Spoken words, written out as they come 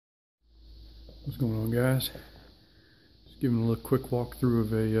What's going on, guys? Just giving a little quick walkthrough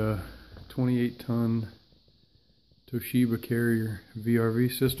of a 28-ton Toshiba carrier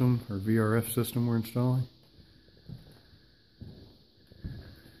VRV system, or VRF system we're installing.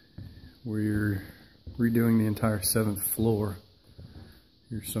 We're redoing the entire 7th floor.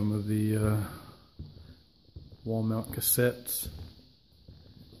 Here's some of the wall mount cassettes.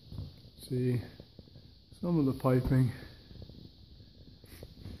 See some of the piping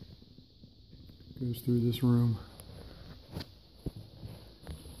goes through this room.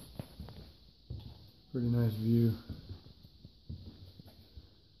 Pretty nice view.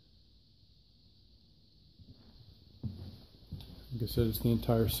 Like I said, it's the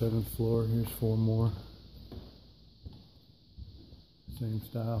entire 7th floor. Here's 4 more. Same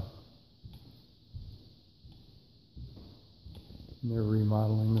style. And they're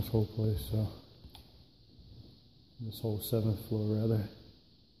remodeling this whole place, so this whole 7th floor rather.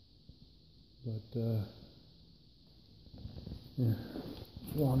 But yeah,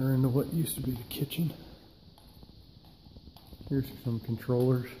 wander into what used to be the kitchen. Here's some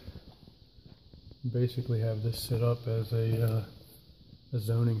controllers. Basically have this set up as a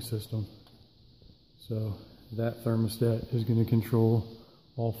zoning system. So that thermostat is going to control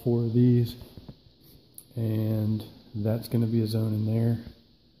all 4 of these, and that's going to be a zone in there.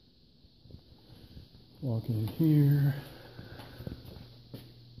 Walking in here.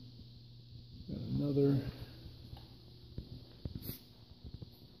 Got another.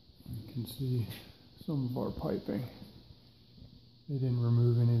 You can see some of our piping. They didn't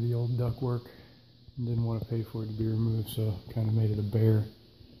remove any of the old ductwork and didn't want to pay for it to be removed, so kind of made it a bear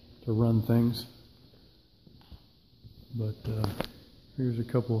to run things. But here's a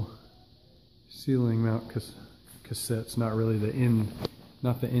couple ceiling mount cassettes, not really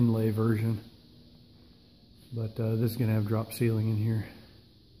not the inlay version, but this is going to have drop ceiling in here.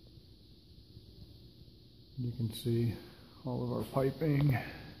 You can see all of our piping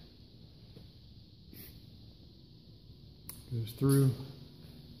goes through.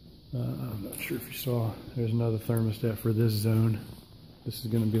 I'm not sure if you saw, there's another thermostat for this zone. This is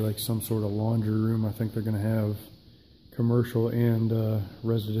going to be like some sort of laundry room. I think they're going to have commercial and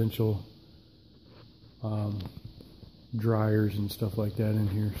residential dryers and stuff like that in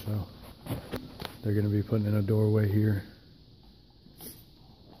here, so they're going to be putting in a doorway here.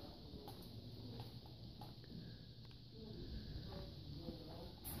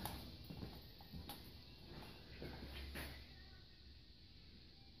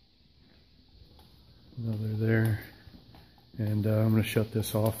 Another there, and I'm going to shut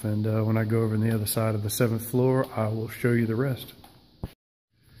this off, and when I go over on the other side of the 7th floor, I will show you the rest.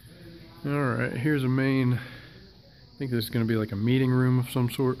 Alright, here's a main, I think this is going to be like a meeting room of some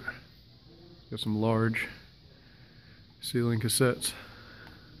sort. Got some large ceiling cassettes.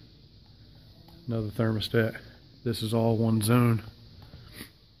 Another thermostat. This is all one zone.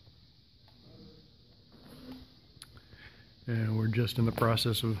 And we're just in the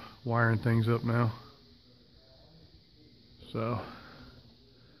process of wiring things up now. So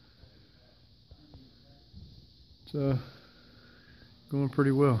it's going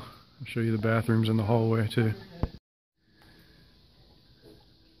pretty well. I'll show you the bathrooms in the hallway too.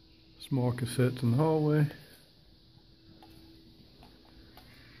 Small cassettes in the hallway.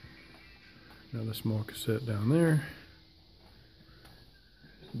 Another small cassette down there.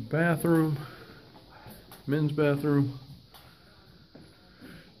 Bathroom, men's bathroom.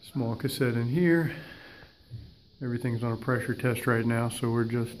 Small cassette in here. Everything's on a pressure test right now, so we're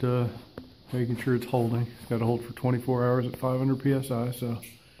just making sure it's holding. It's got to hold for 24 hours at 500 psi, so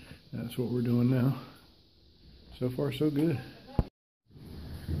that's what we're doing now. So far, so good.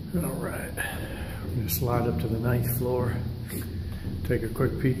 Alright, we're going to slide up to the 9th floor, take a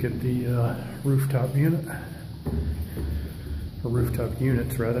quick peek at the rooftop unit. Or rooftop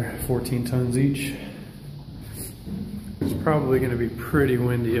units, rather, 14 tons each. It's probably going to be pretty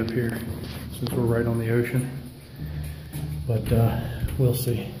windy up here since we're right on the ocean. But we'll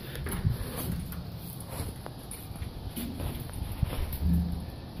see.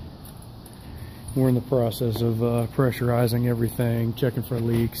 We're in the process of pressurizing everything, checking for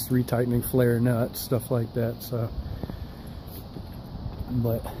leaks, retightening flare nuts, stuff like that. So,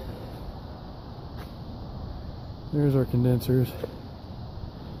 but there's our condensers.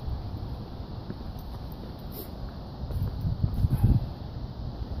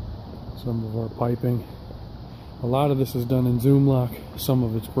 Some of our piping. A lot of this is done in Zoomlock, some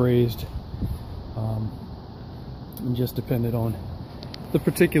of it's brazed, and just depended on the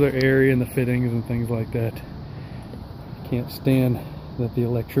particular area and the fittings and things like that. Can't stand that the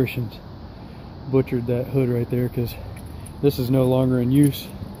electricians butchered that hood right there, because this is no longer in use,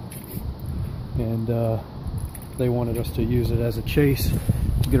 and they wanted us to use it as a chase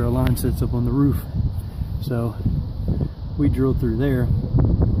to get our line sets up on the roof. So we drilled through there,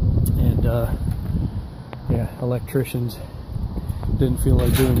 and yeah, electricians didn't feel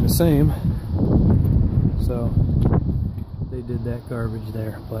like doing the same, so they did that garbage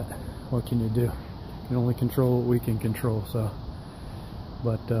there. But what can you do? You can only control what we can control. So,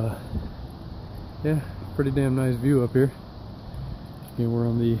 but yeah, pretty damn nice view up here. Again, we're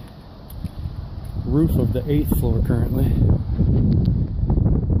on the roof of the 8th floor currently.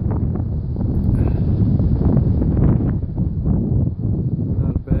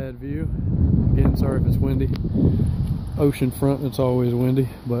 Not a bad view. Again, sorry if it's windy. Ocean front, it's always windy,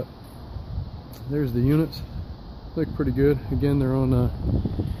 but there's the units. Look pretty good. Again, they're on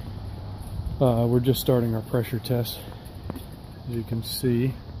we're just starting our pressure test. As you can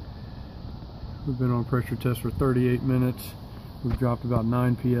see, we've been on pressure test for 38 minutes. We've dropped about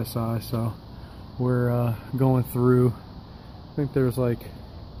 9 psi, so we're going through, I think there's like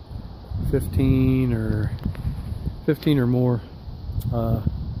 15 or more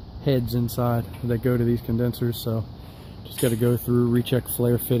heads inside that go to these condensers, so just got to go through, recheck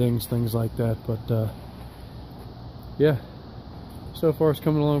flare fittings, things like that. But yeah, so far it's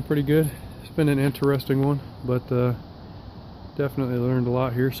coming along pretty good. It's been an interesting one, but definitely learned a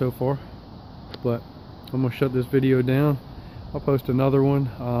lot here so far. But I'm gonna shut this video down. I'll post another one.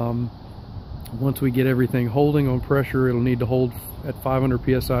 Once we get everything holding on pressure, it'll need to hold at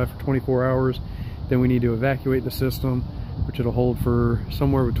 500 psi for 24 hours. Then we need to evacuate the system, which it'll hold for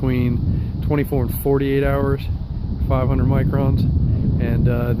somewhere between 24 and 48 hours, 500 microns. And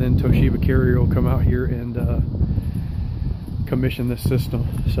then Toshiba carrier will come out here and commission this system.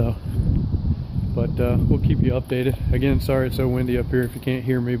 So, but we'll keep you updated. Again, sorry it's so windy up here if you can't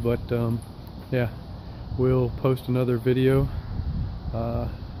hear me, but yeah, we'll post another video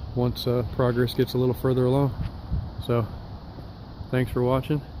once progress gets a little further along. So thanks for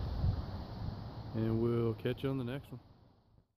watching, and we'll catch you on the next one.